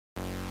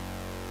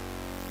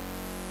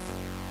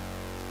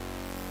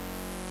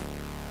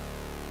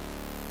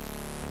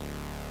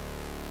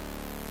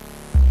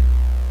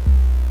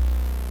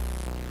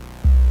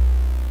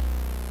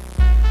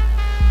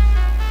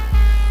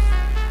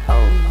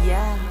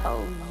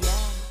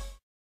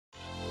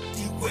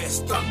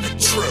Stop the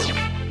trip.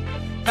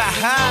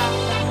 Haha,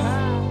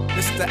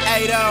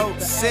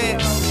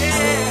 Mr.806,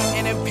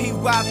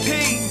 NMPYP,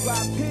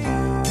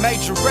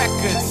 Major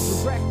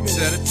Records,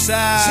 to the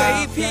top.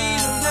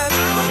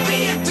 I'll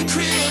be at the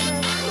crib.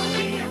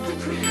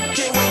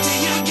 Can't wait till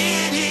you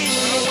get here.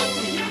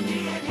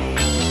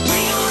 We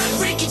gon' have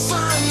freaky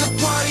fun. The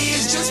party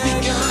has just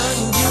begun.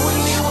 You and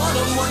me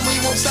one-on-one. We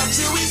won't stop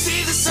till we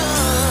see the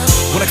sun.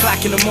 1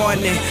 o'clock in the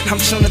morning, I'm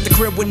chillin' at the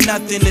crib with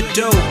nothing to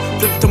do.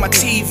 Flip through my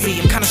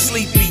TV, I'm kinda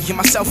sleepy, and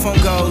my cell phone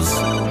goes.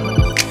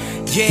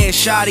 Yeah,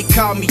 shawty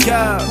called me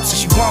up, so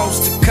she wants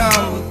to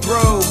come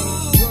through.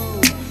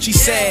 She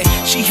said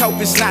she hope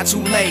it's not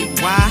too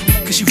late. Why?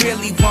 Cause she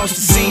really wants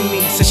to see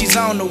me. Said she's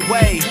on the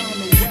way,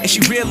 and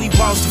she really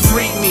wants to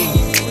freak me.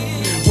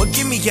 Well,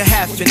 give me a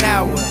half an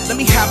hour. Let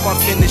me hop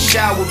off in the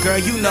shower, girl,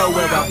 you know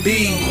where I'll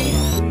be.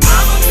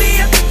 I'ma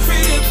be at the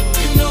crib.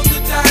 You know the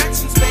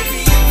directions,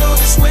 baby. You know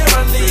that's where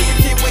I live.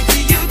 Can't wait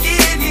till you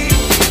get here.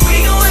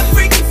 We gon' have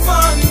freaky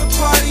fun. The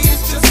party has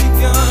just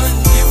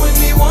begun. You and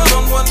me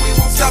one-on-one. We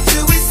won't stop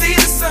till we see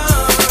the sun.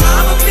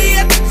 I'ma be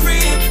at the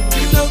crib.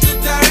 You know the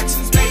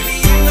directions,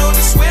 baby. You know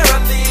that's where I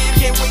live.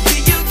 Can't wait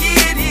till you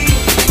get here.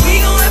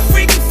 We gon' have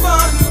freaky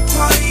fun. The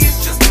party has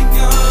just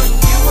begun.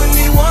 You and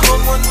me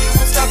one-on-one. We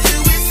won't stop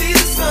till we see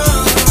the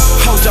sun.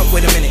 Hold up,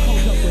 wait a minute.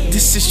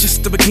 This is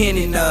just the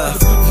beginning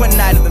of one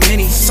night of the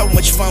many. So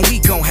much fun, we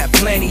gon' have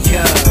plenty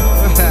of.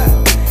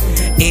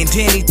 And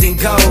anything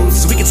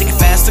goes. We can take it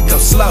fast or go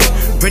slow.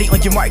 Ready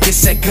on your mark, get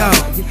set, go.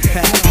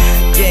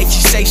 Yeah,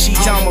 she say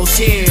she's almost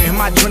here.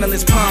 My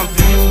adrenaline's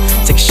pumping.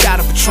 Take a shot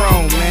of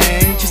Patron,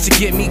 man, just to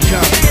get me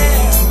going.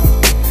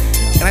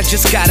 And I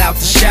just got out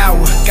the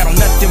shower. Got on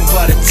nothing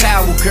but a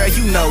towel, girl,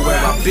 you know where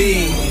I'll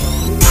be.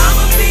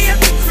 I'ma be at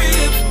the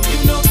crib.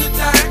 You know the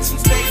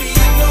directions, baby.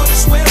 You know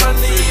that's where I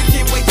live.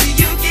 Can't wait till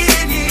you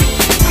get here.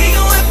 We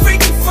gon' have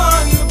freaky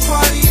fun. The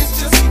party has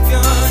just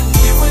begun.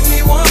 You and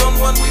me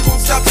one-on-one. We won't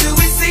stop till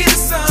we see the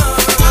sun.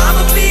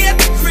 I'ma be at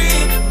the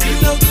crib. You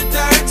know the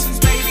directions,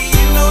 baby.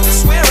 You know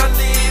that's where I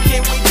live.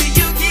 Can't wait till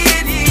you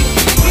get here.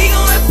 We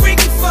gon' have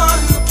freaky fun.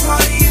 The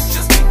party has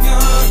just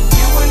begun.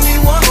 You and me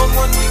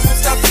one-on-one. We won't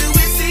stop till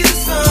we see the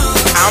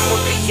sun. I'ma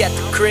be at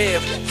the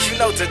crib. You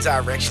know the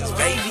directions,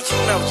 baby. You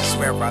know just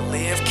where I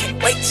live.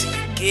 Can't wait till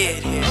you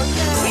get here.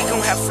 We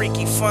gon' have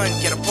freaky fun.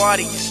 Yeah, the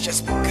party has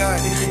just begun.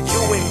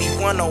 You and me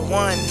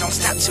one-on-one. Don't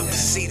stop till we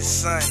see the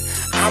sun.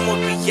 I'ma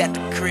be at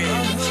the crib.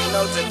 You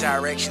know the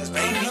directions,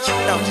 baby. You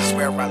know just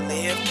where I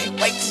live. Can't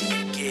wait till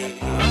you get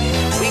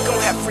here. We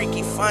gon' have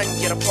freaky fun.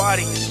 Yeah, the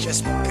party has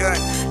just begun.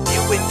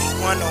 You and me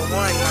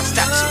one-on-one. Don't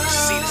stop till we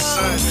see the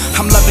sun.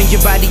 I'm loving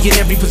your body in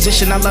every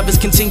position. I love is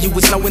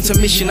continuous, no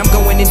intermission. I'm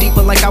going in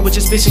deeper like I was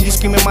just fishing. You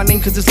screaming my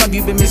name cause this love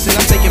you've been missing.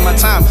 I'm taking my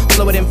time,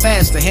 slower than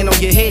faster. Hand on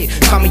your head,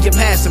 calming your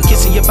past. I'm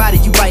kissing your body,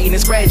 you biting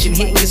and scratching,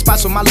 hitting your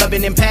spots with my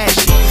loving and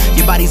passion.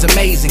 Your body's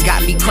amazing,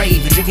 got me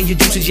craving. Drinking your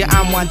juices, yeah,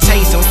 I'm one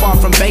taste. I'm far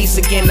from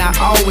basic and I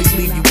always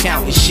leave you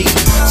counting sheep.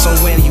 So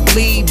when you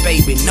leave,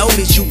 baby, know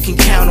that you can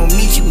count on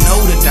me. You know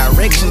the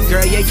directions,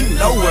 girl, yeah, you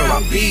know where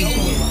I'll be.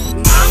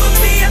 I'ma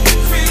be at the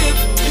crib.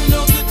 You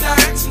know the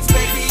directions,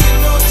 baby. You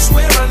know that's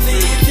where I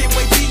live.